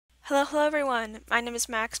Hello everyone. My name is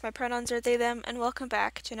Max, my pronouns are they, them, and welcome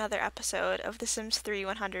back to another episode of the Sims 3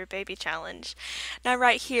 100 Baby Challenge. Now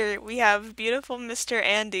right here, we have beautiful Mr.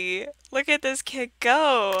 Andy. Look at this kid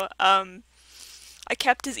go! I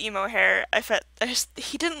kept his emo hair.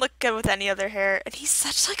 He didn't look good with any other hair, and he's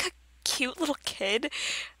such like a cute little kid.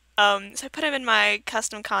 So I put him in my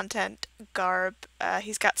custom content garb.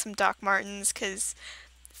 He's got some Doc Martens, because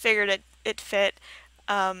figured it fit.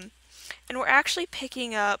 And we're actually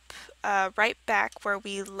picking up right back where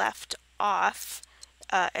we left off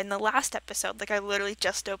in the last episode. Like, I literally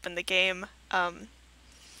just opened the game.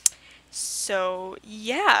 So,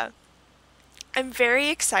 yeah. I'm very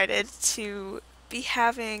excited to be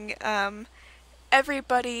having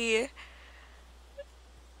everybody,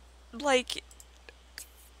 like,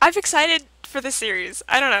 I'm excited for the series.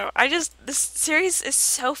 I don't know. This series is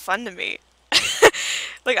so fun to me.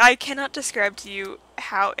 Like, I cannot describe to you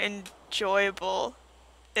how enjoyable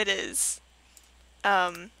it is.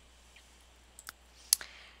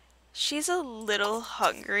 She's a little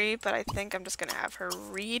hungry, but I think I'm just gonna have her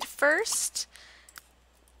read first.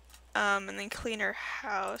 And then clean her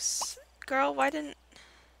house. Girl, why didn't...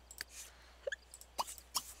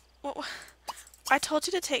 Well, I told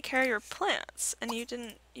you to take care of your plants, and you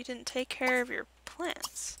didn't take care of your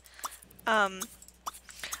plants.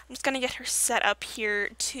 I'm just gonna get her set up here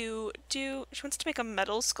to do... She wants to make a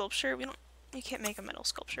metal sculpture. We can't make a metal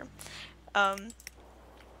sculpture. And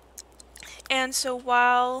so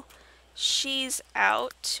while she's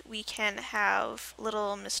out, we can have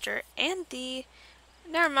little Mr. Andy.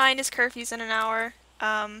 Never mind, his curfew's in an hour.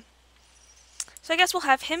 So I guess we'll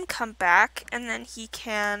have him come back, and then he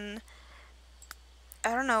can,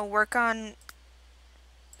 I don't know, work on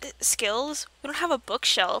skills. We don't have a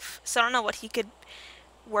bookshelf, so I don't know what he could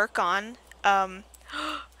work on.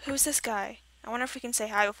 Who's this guy? I wonder if we can say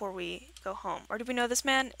hi before we go home. Or do we know this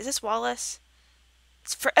man? Is this Wallace?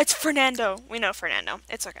 It's Fernando. We know Fernando.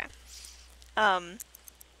 It's okay. Man,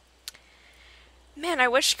 I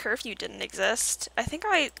wish curfew didn't exist. I think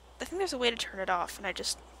there's a way to turn it off, and I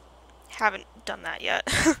just haven't done that yet.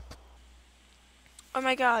 Oh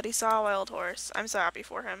my god, he saw a wild horse. I'm so happy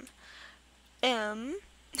for him.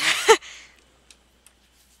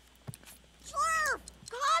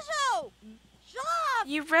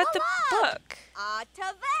 You read the book.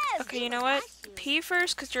 Okay, you know what? Pee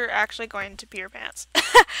first, because you're actually going to pee your pants.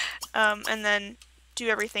 And then do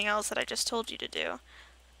everything else that I just told you to do.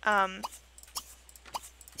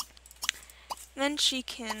 Then she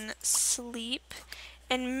can sleep.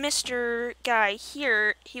 And Mr. Guy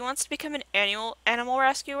here, he wants to become an animal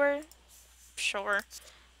rescuer. Sure.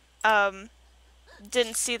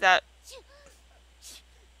 Didn't see that.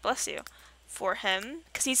 Bless you. For him.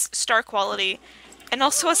 Because he's star quality. And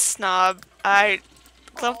also a snob. I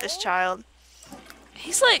love this child.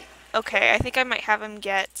 He's like, okay, I think I might have him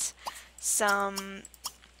get some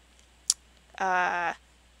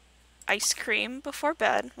ice cream before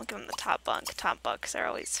bed. We'll give him the top bunk. Top bunks are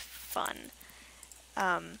always fun.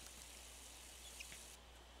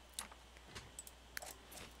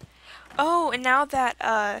 Oh, and now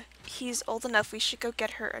that he's old enough, we should go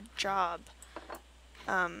get her a job.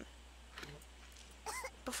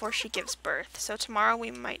 Before she gives birth. So tomorrow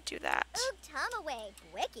we might do that.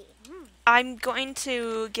 I'm going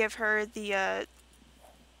to give her the,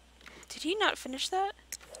 Did he not finish that?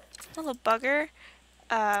 Little bugger.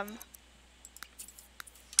 I'm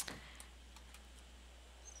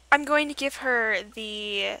going to give her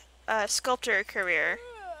the, sculptor career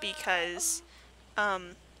because,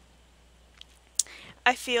 I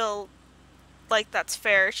feel like that's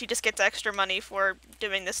fair. She just gets extra money for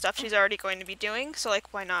doing the stuff she's already going to be doing, so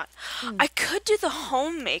like, why not? I could do the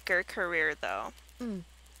homemaker career though.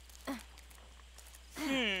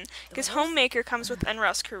 Because homemaker comes with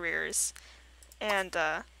NRUS careers, and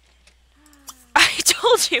I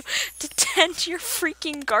told you to tend your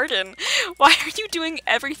freaking garden. Why are you doing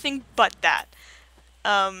everything but that?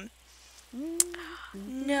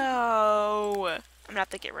 No. I'm gonna have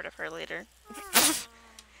to get rid of her later.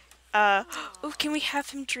 Oh, can we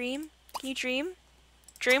have him dream? Can you dream?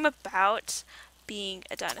 Dream about being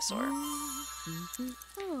a dinosaur.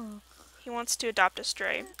 He wants to adopt a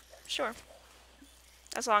stray. Sure.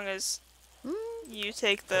 As long as you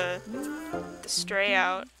take the stray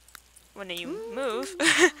out when you move.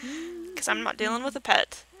 Because I'm not dealing with a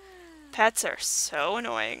pet. Pets are so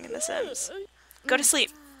annoying in The Sims. Go to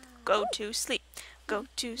sleep. Go to sleep. Go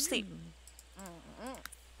to sleep.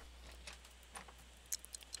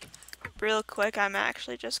 Real quick, I'm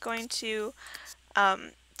actually just going to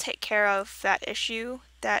take care of that issue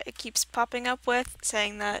that it keeps popping up with,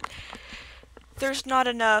 saying that there's not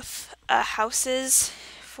enough houses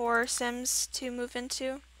for Sims to move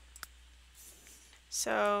into.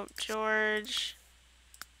 So George,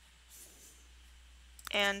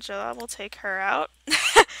 Angela, will take her out.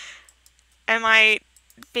 Am I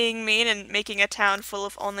being mean and making a town full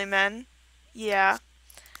of only men? Yeah.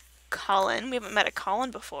 Colin. We haven't met a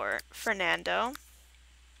Colin before. Fernando.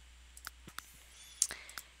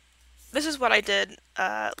 This is what I did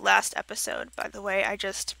last episode, by the way.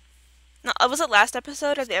 No, was it last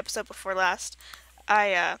episode or the episode before last?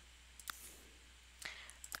 I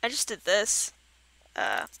just did this.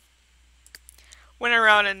 Went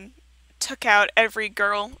around and took out every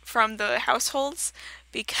girl from the households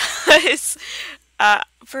because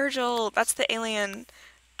Virgil, that's the alien.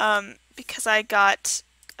 Because I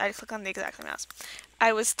click on the exact mouse.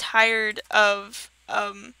 I was tired of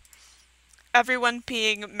everyone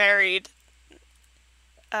being married.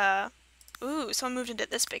 Ooh, someone moved into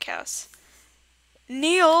this big house.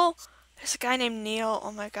 Neil! There's a guy named Neil.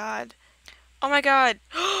 Oh my god. Oh my god.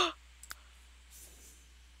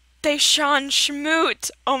 Deshaun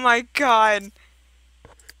Schmoot! Oh my god.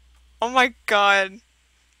 Oh my god.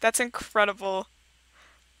 That's incredible.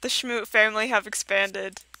 The Schmoot family have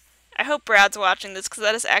expanded. I hope Brad's watching this because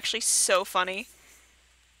that is actually so funny.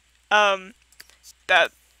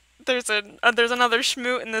 That there's another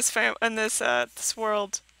Schmoot in this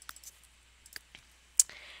world.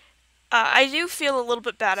 I do feel a little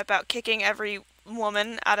bit bad about kicking every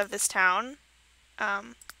woman out of this town. I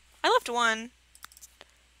left one.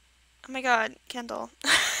 Oh my god, Kendall.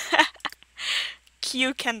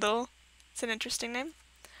 Q Kendall. It's an interesting name.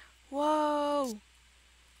 Whoa.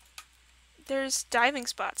 There's diving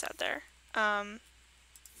spots out there.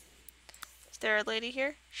 Is there a lady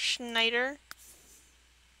here? Schneider.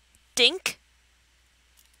 Dink?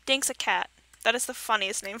 Dink's a cat. That is the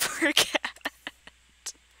funniest name for a cat.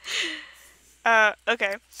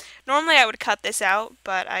 Okay. Normally I would cut this out,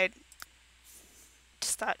 but I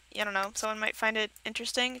just thought, I don't know, someone might find it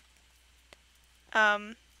interesting.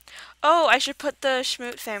 Oh, I should put the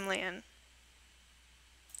Schmoot family in.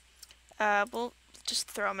 We'll just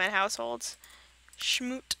throw them in households.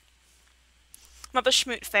 Schmoot. Not the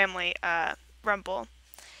Schmoot family, Rumble.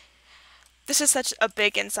 This is such a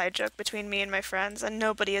big inside joke between me and my friends, and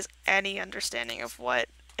nobody has any understanding of what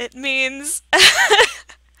it means.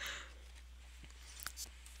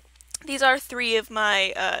 These are 3 of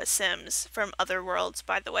my Sims from other worlds,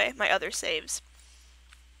 by the way, my other saves.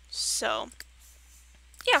 So,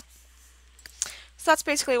 yeah. So that's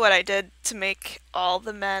basically what I did to make all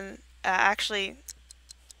the men actually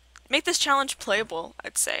make this challenge playable,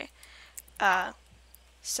 I'd say.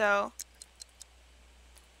 So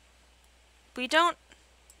we don't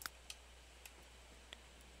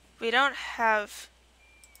have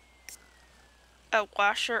a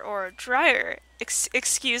washer or a dryer.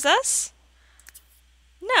 Excuse us?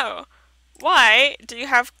 No. Why do you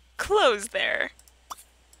have clothes there?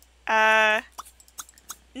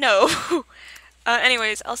 No.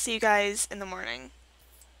 Anyways, I'll see you guys in the morning.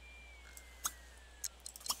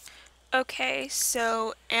 Okay,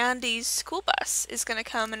 so Andy's school bus is gonna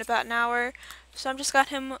come in about an hour, so I've just got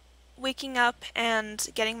him waking up and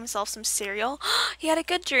getting himself some cereal. He had a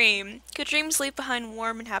good dream. Good dreams leave behind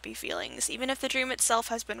warm and happy feelings, even if the dream itself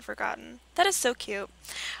has been forgotten. That is so cute.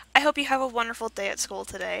 I hope you have a wonderful day at school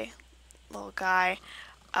today, little guy.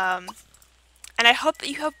 And I hope that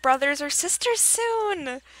you have brothers or sisters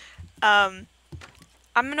soon. I'm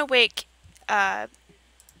gonna wake,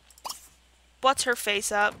 what's her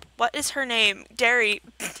face up? What is her name? Derry.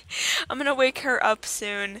 I'm gonna wake her up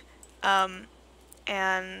soon.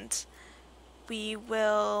 And we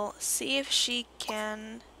will see if she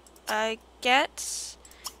can get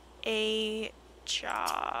a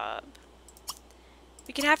job.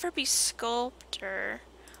 We can have her be sculptor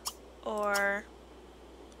or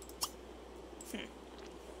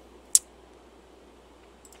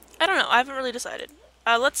I don't know. I haven't really decided.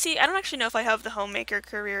 Let's see. I don't actually know if I have the homemaker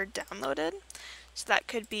career downloaded, so that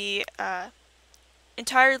could be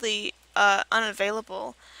entirely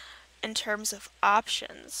unavailable in terms of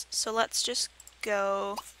options. So let's just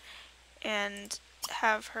go and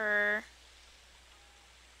have her.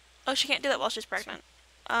 Oh, she can't do that while she's pregnant.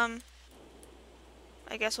 I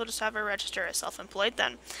guess we'll just have her register as self-employed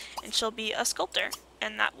then, and she'll be a sculptor,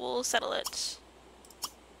 and that will settle it.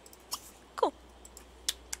 Cool.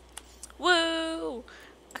 Woo!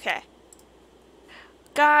 Okay.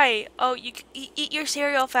 Guy! Oh, you eat your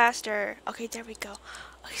cereal faster. Okay, there we go.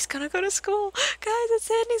 Oh, he's gonna go to school. Guys, it's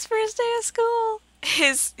Sydney's first day of school.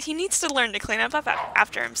 He needs to learn to clean up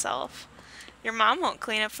after himself. Your mom won't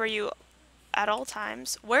clean up for you at all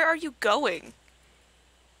times. Where are you going?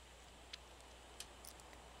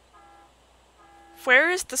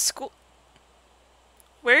 Where is the school?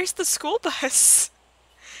 Where's the school bus?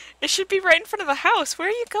 It should be right in front of the house. Where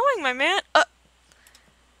are you going, my man?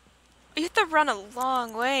 You have to run a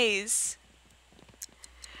long ways.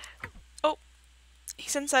 Oh,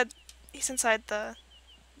 he's inside. He's inside the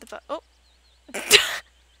bus. Oh.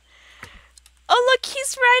 Oh, look,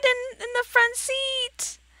 he's right in the front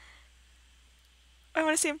seat. I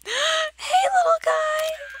want to see him. Hey, little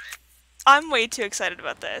guy. I'm way too excited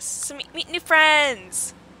about this. So meet new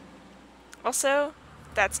friends. Also,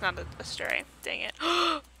 that's not a stray. Dang it.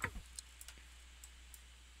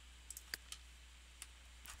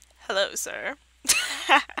 Hello, sir.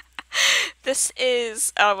 This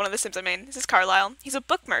is one of the Sims I made. This is Carlisle. He's a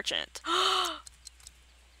book merchant.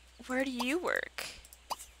 Where do you work?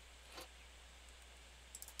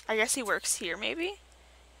 I guess he works here, maybe?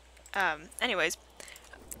 Anyways.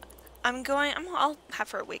 I'll have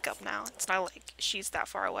her wake up now. It's not like she's that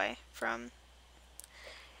far away from,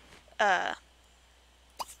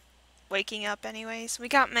 waking up anyways. We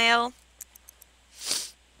got mail.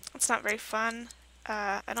 It's not very fun.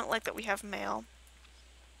 I don't like that we have mail.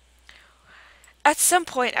 At some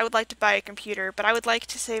point, I would like to buy a computer, but I would like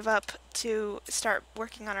to save up to start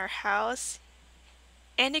working on our house.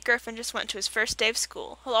 Andy Griffin just went to his first day of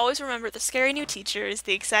school. He'll always remember the scary new teachers,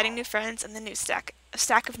 the exciting new friends, and the new stack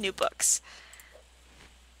of new books.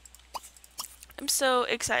 I'm so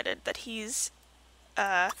excited that he's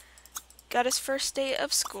got his first day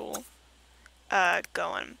of school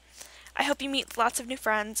going. I hope you meet lots of new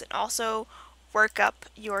friends and also work up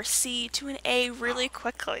your C to an A really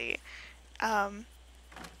quickly. She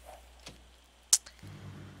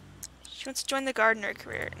wants to join the gardener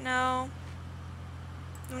career. No.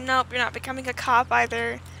 Nope, you're not becoming a cop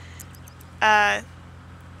either. But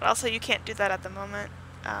also you can't do that at the moment,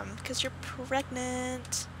 because you're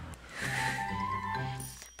pregnant.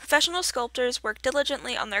 Professional sculptors work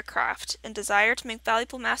diligently on their craft and desire to make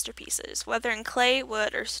valuable masterpieces, whether in clay,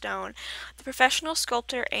 wood, or stone. The professional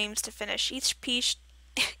sculptor aims to finish each piece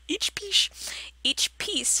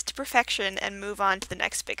to perfection and move on to the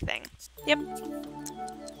next big thing. Yep.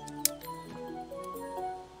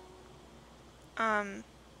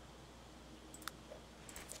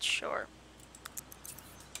 Sure.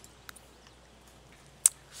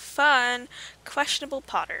 Fun. Questionable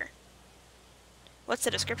potter. What's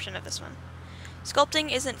the description of this one?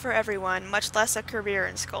 Sculpting isn't for everyone, much less a career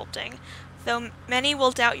in sculpting. Though many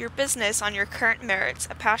will doubt your business on your current merits,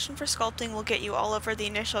 a passion for sculpting will get you all over the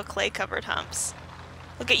initial clay-covered humps.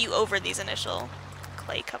 Will get you over these initial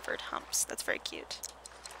clay-covered humps. That's very cute.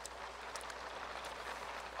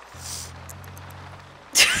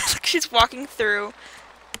 She's walking through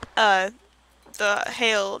the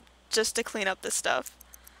hail just to clean up this stuff.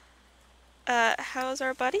 How's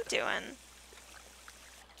our buddy doing?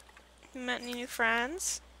 You met any new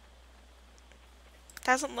friends?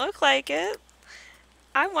 Doesn't look like it.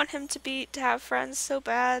 I want him to have friends so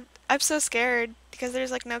bad. I'm so scared because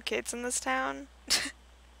there's like no kids in this town.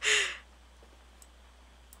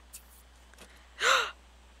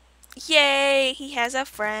 Yay, he has a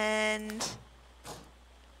friend.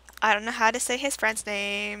 I don't know how to say his friend's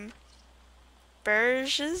name. Berger?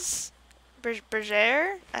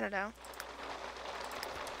 I don't know.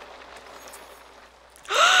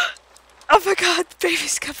 Oh my god, the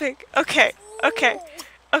baby's coming. Okay. Ah!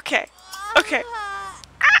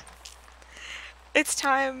 It's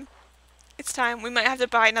time. We might have to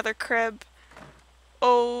buy another crib.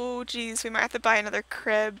 Oh geez, we might have to buy another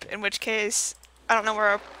crib, in which case, I don't know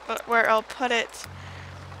where I'll put it.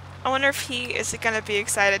 I wonder if he is gonna be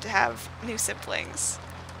excited to have new siblings.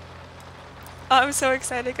 Oh, I'm so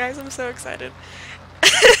excited, guys. I'm so excited.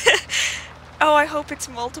 Oh, I hope it's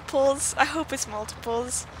multiples.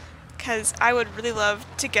 Because I would really love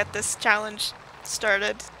to get this challenge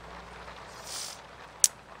started.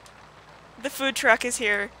 The food truck is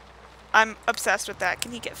here. I'm obsessed with that.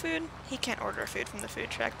 Can he get food? He can't order food from the food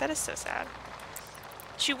truck. That is so sad.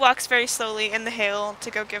 She walks very slowly in the hail to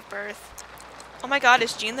go give birth. Oh my god,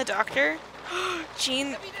 is Jean the doctor?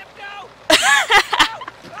 Jean...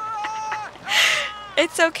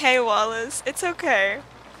 It's okay, Wallace. It's okay.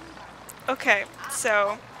 Okay,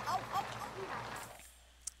 so...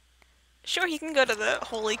 Sure, he can go to the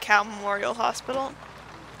Holy Cow Memorial Hospital.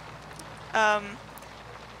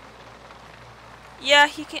 Yeah,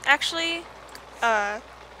 he can actually,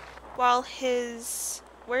 while his...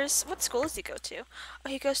 What school does he go to? Oh,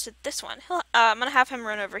 he goes to this one. I'm gonna have him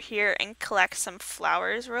run over here and collect some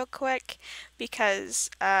flowers real quick, because,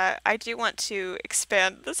 I do want to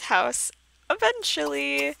expand this house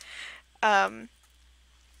eventually. And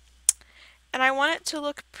I want it to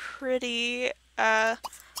look pretty,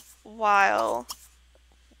 while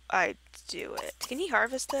I do it? Can he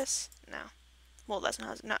harvest this? No. Well, doesn't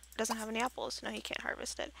have any apples. No, he can't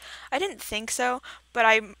harvest it. I didn't think so, but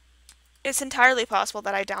it's entirely possible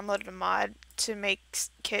that I downloaded a mod to make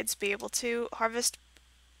kids be able to harvest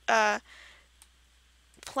uh,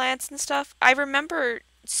 plants and stuff. I remember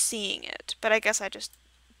seeing it, but I guess I just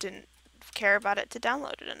didn't care about it to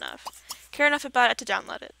download it enough. Care enough about it to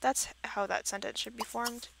download it. That's how that sentence should be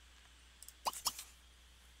formed.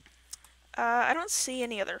 I don't see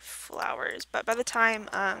any other flowers, but by the time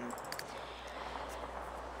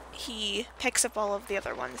he picks up all of the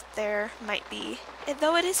other ones, there might be,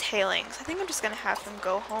 though it is hailing, so I think I'm just gonna have him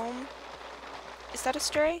go home. Is that a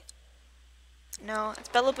stray? No, it's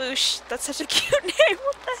Bella Boosh. That's such a cute name.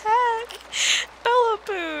 What the heck? Bella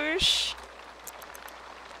Boosh.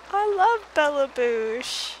 I love Bella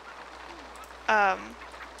Boosh.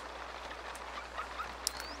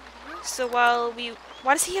 So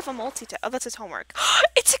why does he have a multi-task? Oh, that's his homework.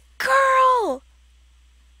 It's a girl!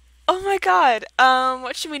 Oh my god.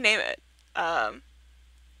 What should we name it? I'm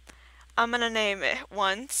gonna name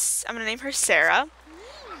her Sarah.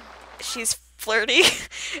 She's flirty.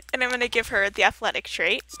 And I'm gonna give her the athletic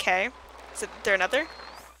trait. Okay. Is there another?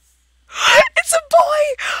 It's a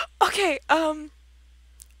boy! Okay, oh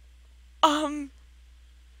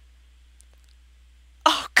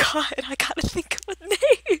god, I gotta think of a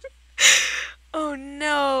name. Oh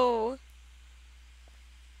no.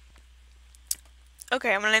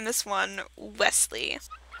 Okay, I'm gonna name this one Wesley.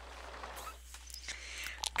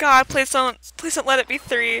 God, please don't let it be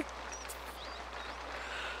 3.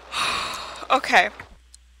 Okay.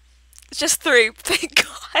 It's just 3, thank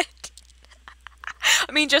God.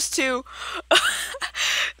 I mean, just 2.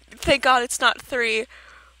 Thank God it's not 3.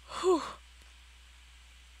 Whew.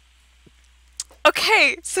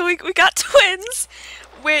 Okay, so we got twins,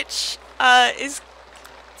 which is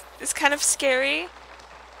kind of scary.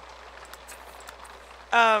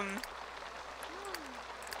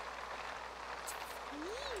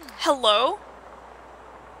 Hello?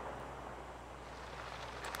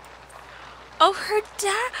 Oh,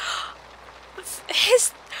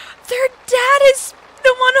 their dad is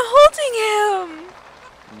the one holding him.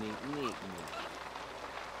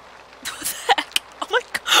 What the heck? Oh my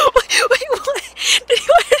god! Wait, what?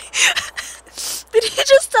 Did he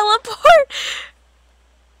just teleport?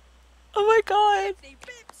 Oh my god!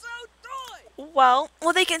 Well,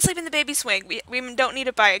 they can sleep in the baby swing. We don't need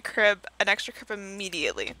to buy an extra crib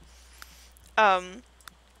immediately.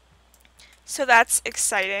 So that's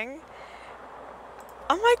exciting.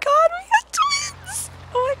 Oh my god, we got twins!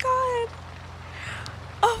 Oh my god!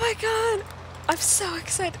 Oh my god! I'm so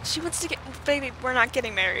excited. She wants to get, baby, we're not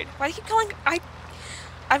getting married. Why do you keep calling,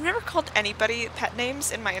 I've never called anybody pet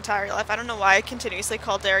names in my entire life. I don't know why I continuously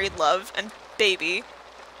call Derry Love and Baby.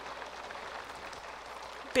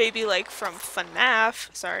 Baby, like, from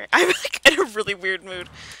FNAF. Sorry, I'm like in a really weird mood.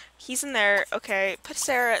 He's in there. Okay, put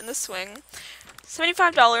Sarah in the swing.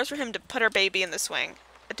 $75 for him to put her baby in the swing.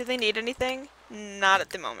 Do they need anything? Not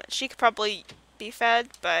at the moment. She could probably be fed,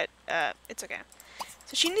 but it's okay.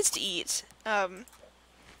 So she needs to eat. And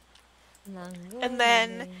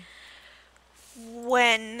then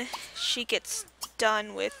when she gets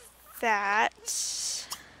done with that,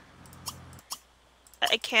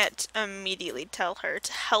 I can't immediately tell her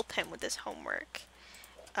to help him with his homework.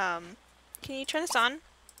 Can you turn this on?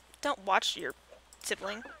 Don't watch your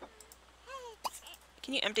sibling.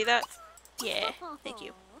 Can you empty that? Yeah, thank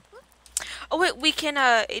you. Oh wait, we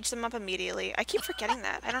can age them up immediately. I keep forgetting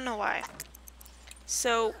that. I don't know why.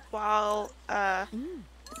 So while oh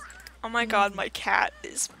my god, my cat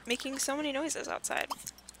is making so many noises outside.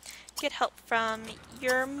 Get help from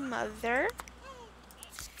your mother.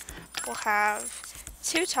 We'll have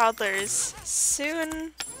 2 toddlers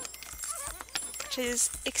soon, which is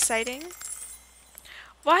exciting.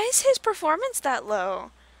 Why is his performance that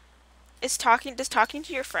low? Does talking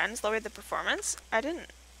to your friends lower the performance? I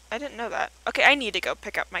didn't know that. Okay, I need to go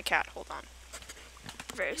pick up my cat. Hold on.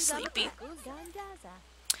 Very sleepy.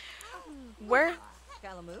 Where?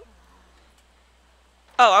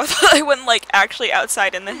 Oh, I thought I went like actually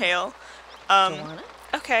outside in the hail.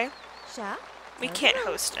 Okay. We can't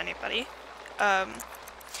host anybody.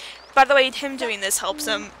 By the way, him doing this helps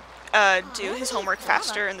him do his homework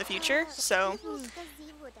faster in the future, so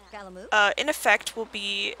in effect will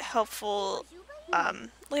be helpful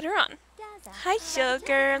later on. Hi,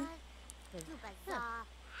 sugar.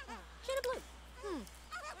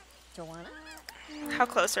 How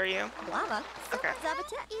close are you? Okay.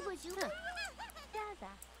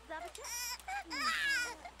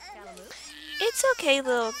 It's okay,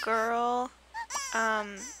 little girl.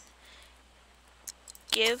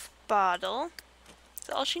 Give bottle.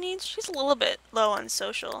 all she needs. She's a little bit low on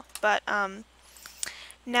social, but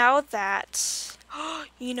now that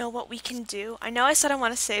you know what we can do. I know I said I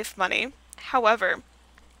want to save money. However,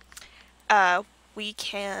 we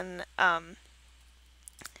can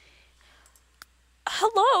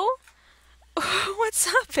hello. What's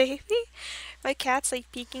up, baby? My cat's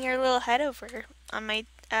like peeking her little head over on my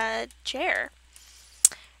chair.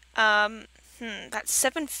 That's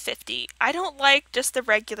 750. I don't like just the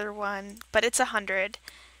regular one, but it's 100.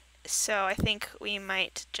 So I think we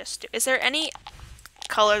might just do. Is there any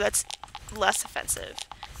color that's less offensive?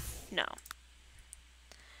 No.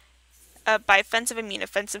 By offensive I mean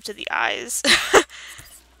offensive to the eyes.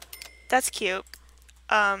 That's cute.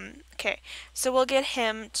 Okay, so we'll get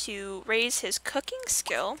him to raise his cooking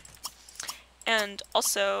skill and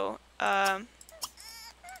also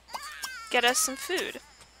get us some food,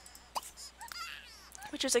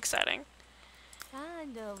 which is exciting.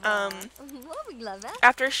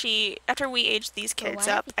 After we age these kids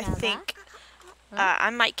up, I think I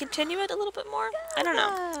might continue it a little bit more. I don't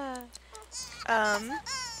know.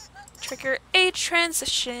 Trigger age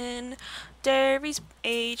transition. Derry's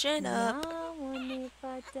aging up.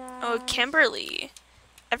 Oh, Kimberly.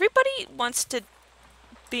 Everybody wants to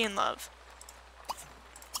be in love.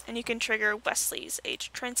 And you can trigger Wesley's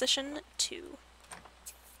age transition too.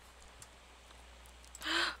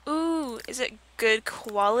 Ooh, is it good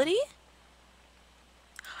quality?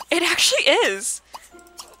 It actually is!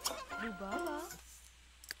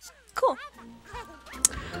 Cool.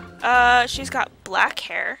 She's got black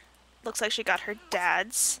hair. Looks like she got her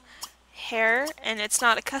dad's hair, and it's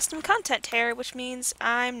not a custom content hair, which means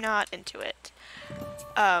I'm not into it.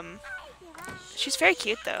 She's very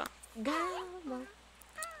cute though.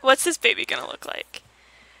 What's this baby gonna look like?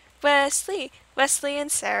 Wesley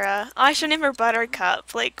and Sarah. Oh, I should name her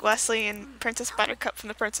Buttercup, like Wesley and Princess Buttercup from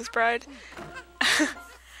The Princess Bride.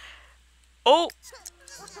 Oh!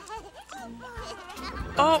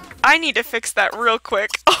 Oh, I need to fix that real quick.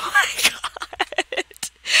 Oh my god!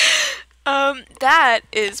 That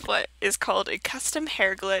is what is called a custom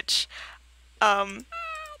hair glitch. Nothing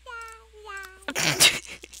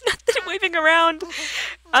waving around.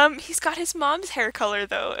 He's got his mom's hair color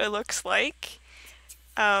though, it looks like.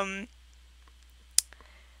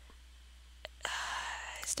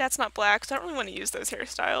 His dad's not black, so I don't really want to use those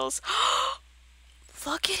hairstyles.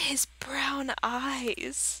 Look at his brown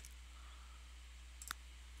eyes.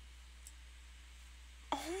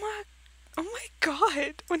 Oh my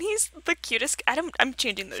god. When he's the cutest, I'm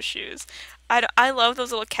changing those shoes. I love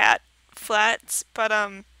those little cat flats, but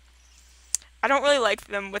I don't really like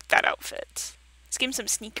them with that outfit. Let's give him some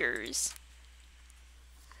sneakers.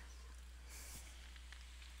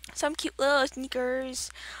 Some cute little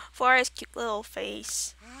sneakers for his cute little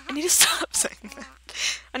face. I need to stop saying that.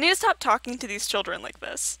 I need to stop talking to these children like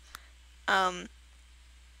this.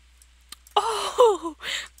 Oh!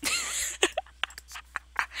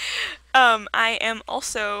 I am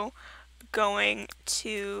also going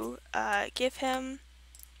to give him,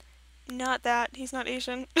 not that, he's not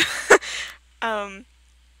Asian,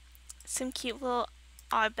 some cute little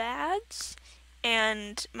eye bags,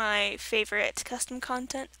 and my favorite custom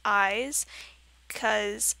content, eyes,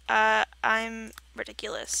 because I'm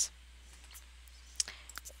ridiculous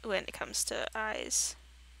when it comes to eyes.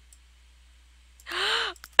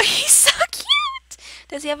 He's so cute!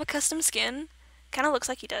 Does he have a custom skin? Kind of looks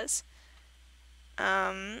like he does.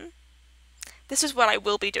 This is what I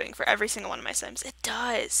will be doing for every single one of my Sims. It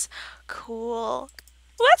does. Cool.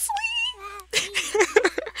 Wesley!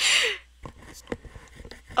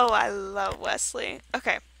 Oh, I love Wesley.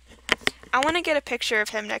 Okay. I want to get a picture of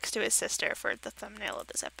him next to his sister for the thumbnail of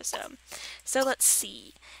this episode. So let's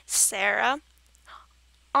see. Sarah.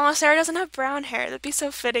 Oh, Sarah doesn't have brown hair. That'd be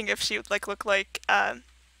so fitting if she would look like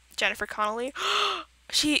Jennifer Connelly.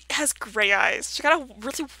 She has gray eyes. She got a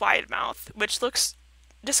really wide mouth, which looks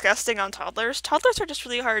disgusting on toddlers. Toddlers are just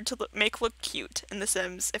really hard to make look cute in The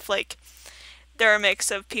Sims if they're a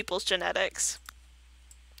mix of people's genetics.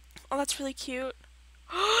 Oh, that's really cute.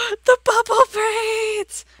 The bubble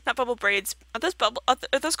braids! Not bubble braids. Are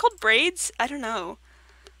those called braids? I don't know.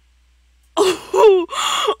 Oh!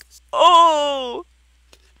 Oh!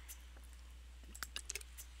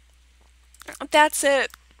 That's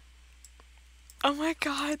it. Oh my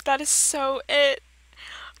god, that is so it.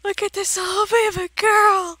 Look at this little baby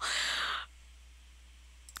girl.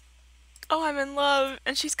 Oh, I'm in love.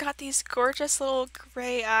 And she's got these gorgeous little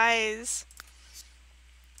gray eyes.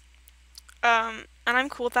 And I'm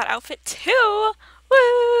cool with that outfit too.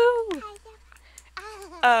 Woo!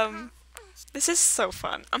 This is so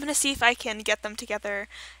fun. I'm gonna see if I can get them together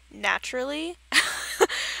naturally.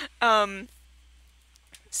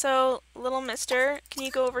 So, little mister, can you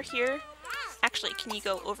go over here? Actually, can you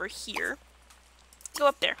go over here? Go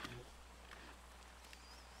up there.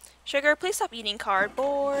 Sugar, please stop eating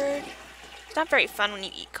cardboard. It's not very fun when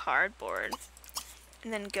you eat cardboard.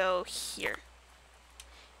 And then go here.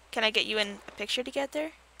 Can I get you in a picture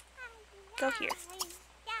together? Go here.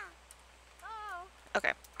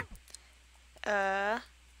 Okay.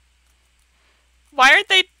 Why aren't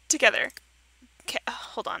they together? Okay,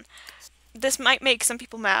 hold on. This might make some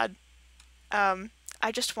people mad.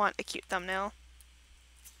 I just want a cute thumbnail.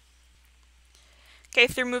 Okay,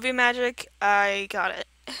 through movie magic, I got it.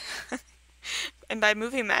 And by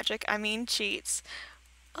movie magic, I mean cheats.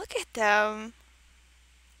 Look at them.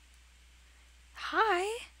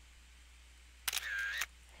 Hi.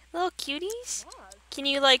 Little cuties. Can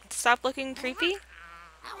you, like, stop looking creepy?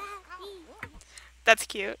 That's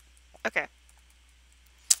cute. Okay.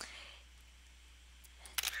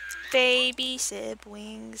 Baby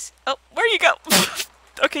siblings. Oh, where you go?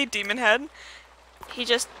 Okay, demon head. He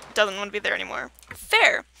just doesn't want to be there anymore.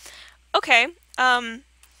 Fair. Okay, I'm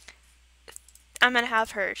gonna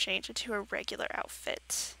have her change into a regular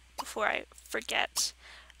outfit before I forget.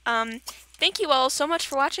 Thank you all so much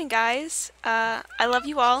for watching, guys. I love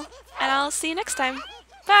you all, and I'll see you next time.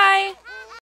 Bye!